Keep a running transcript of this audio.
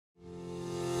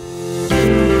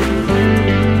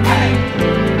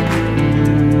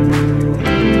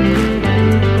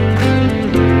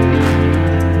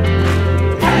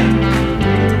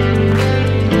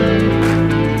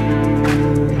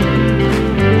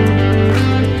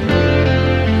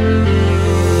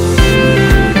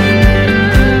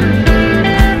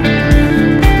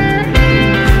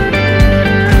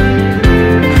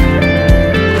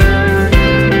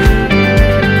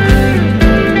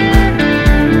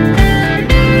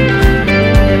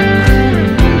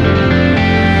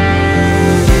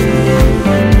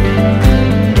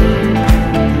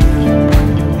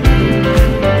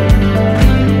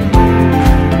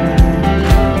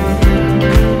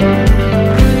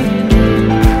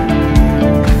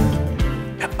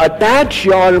attach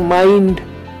your mind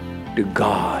to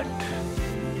God,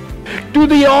 to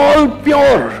the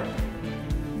all-pure.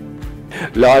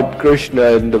 Lord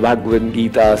Krishna in the Bhagavad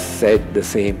Gita said the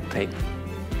same thing.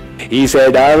 He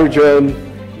said, Arjuna,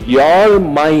 your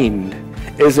mind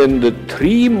is in the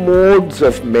three modes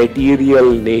of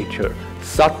material nature,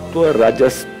 sattva,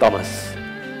 rajas, tamas.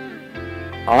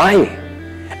 I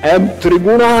am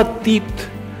trigunatit,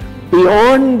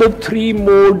 beyond the three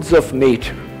modes of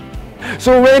nature.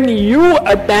 So when you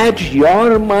attach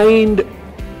your mind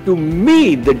to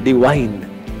me, the divine,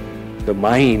 the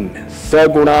mind,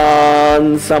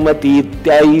 sagunan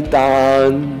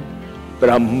samatityaitan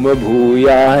brahma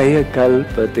bhuyaya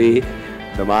kalpate,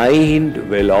 the mind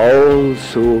will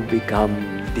also become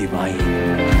divine.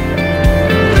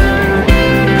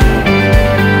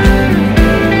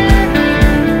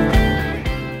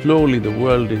 Slowly the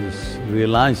world is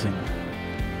realizing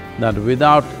that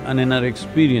without an inner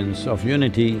experience of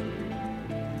unity,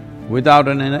 without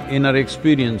an inner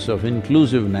experience of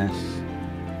inclusiveness,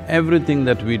 everything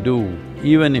that we do,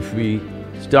 even if we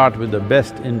start with the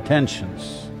best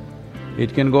intentions,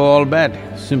 it can go all bad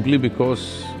simply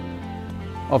because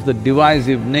of the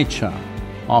divisive nature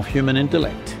of human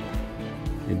intellect.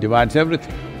 It divides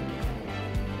everything.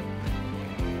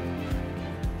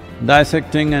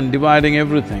 Dissecting and dividing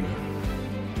everything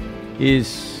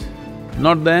is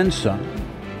not the answer.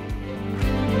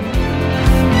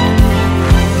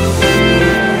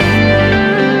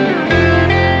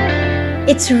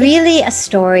 It's really a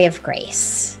story of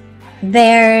grace.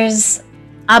 There's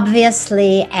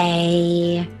obviously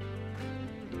a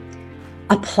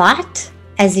plot,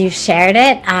 as you shared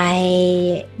it.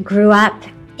 I grew up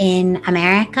in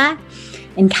America,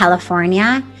 in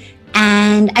California,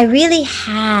 and I really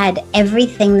had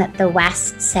everything that the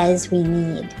West says we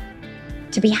need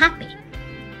to be happy.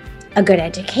 A good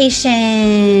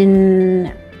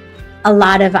education, a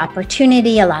lot of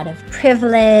opportunity, a lot of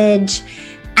privilege,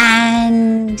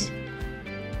 and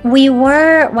we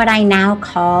were what I now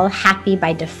call happy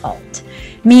by default,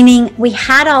 meaning we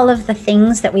had all of the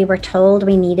things that we were told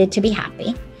we needed to be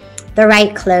happy. The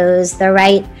right clothes, the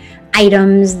right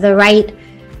items, the right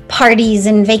parties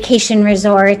and vacation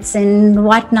resorts and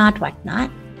whatnot.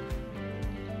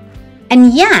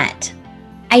 And yet,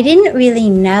 I didn't really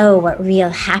know what real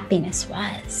happiness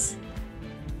was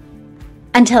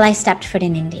until I stepped foot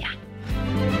in India.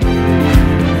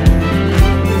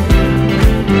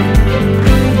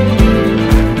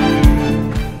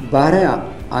 बारह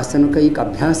आसनों का एक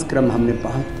अभ्यास क्रम हमने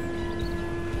पढ़ा।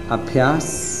 अभ्यास,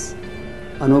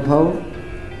 अनुभव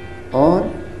और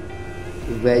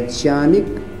वैज्ञानिक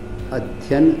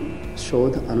अध्ययन,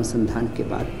 शोध, अनुसंधान के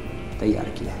बाद तैयार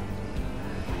किया है।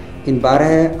 इन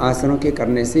 12 आसनों के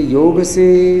करने से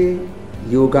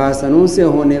योगासनों से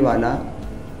होने वाला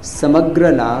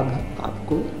समग्र लाभ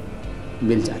आपको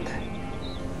मिल जाता है।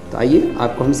 तो आइए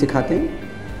आपको हम सिखाते हैं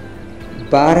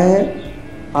 12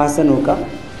 आसनों का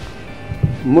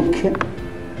मुख्य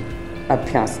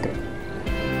अभ्यास करें।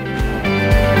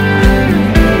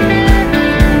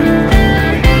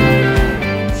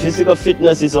 Physical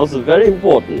fitness is also very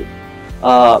important.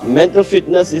 Mental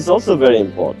fitness is also very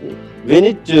important. We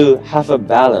need to have a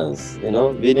balance,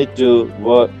 we need to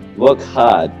work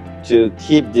hard to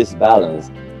keep this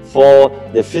balance for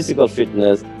the physical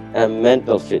fitness and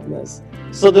mental fitness.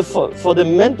 So for the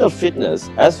mental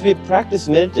fitness, as we practice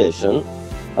meditation,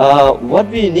 what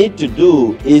we need to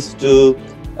do is to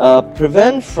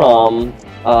prevent from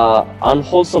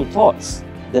unwholesome thoughts,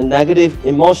 the negative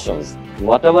emotions.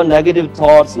 Whatever negative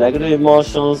thoughts, negative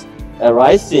emotions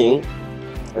arising,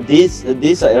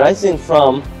 these are arising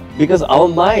from because our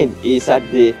mind is at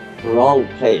the wrong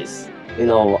place.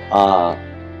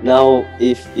 Now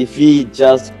if we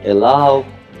just allow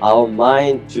our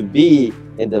mind to be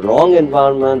in the wrong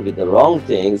environment with the wrong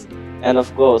things, and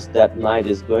of course that mind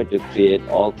is going to create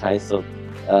all kinds of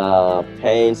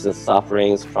pains and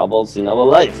sufferings, troubles in our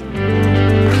life.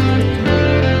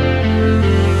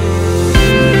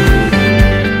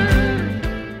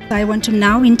 I want to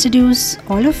now introduce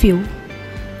all of you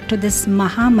to this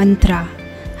Maha Mantra,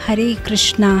 Hare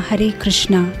Krishna,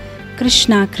 Krishna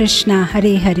Krishna,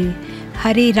 Hare Hare,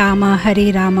 Hare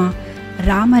Rama,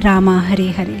 Rama Rama,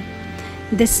 Hare Hare.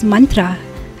 This mantra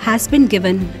has been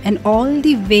given in all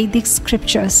the Vedic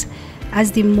scriptures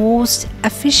as the most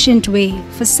efficient way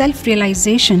for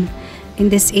self-realization in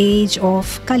this age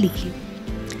of Kali.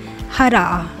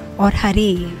 Hara or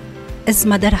Hare is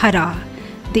Mother Hara,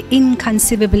 the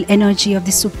inconceivable energy of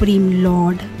the Supreme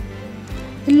Lord.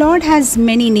 The Lord has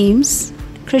many names.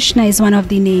 Krishna is one of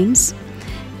the names.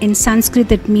 In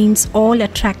Sanskrit it means all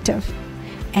attractive,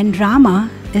 and Rama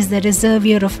is the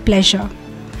reservoir of pleasure.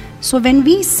 So when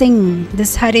we sing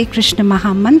this Hare Krishna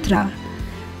Maha Mantra,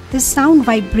 this sound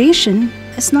vibration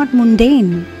is not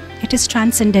mundane, it is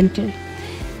transcendental.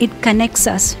 It connects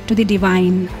us to the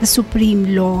Divine, the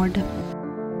Supreme Lord.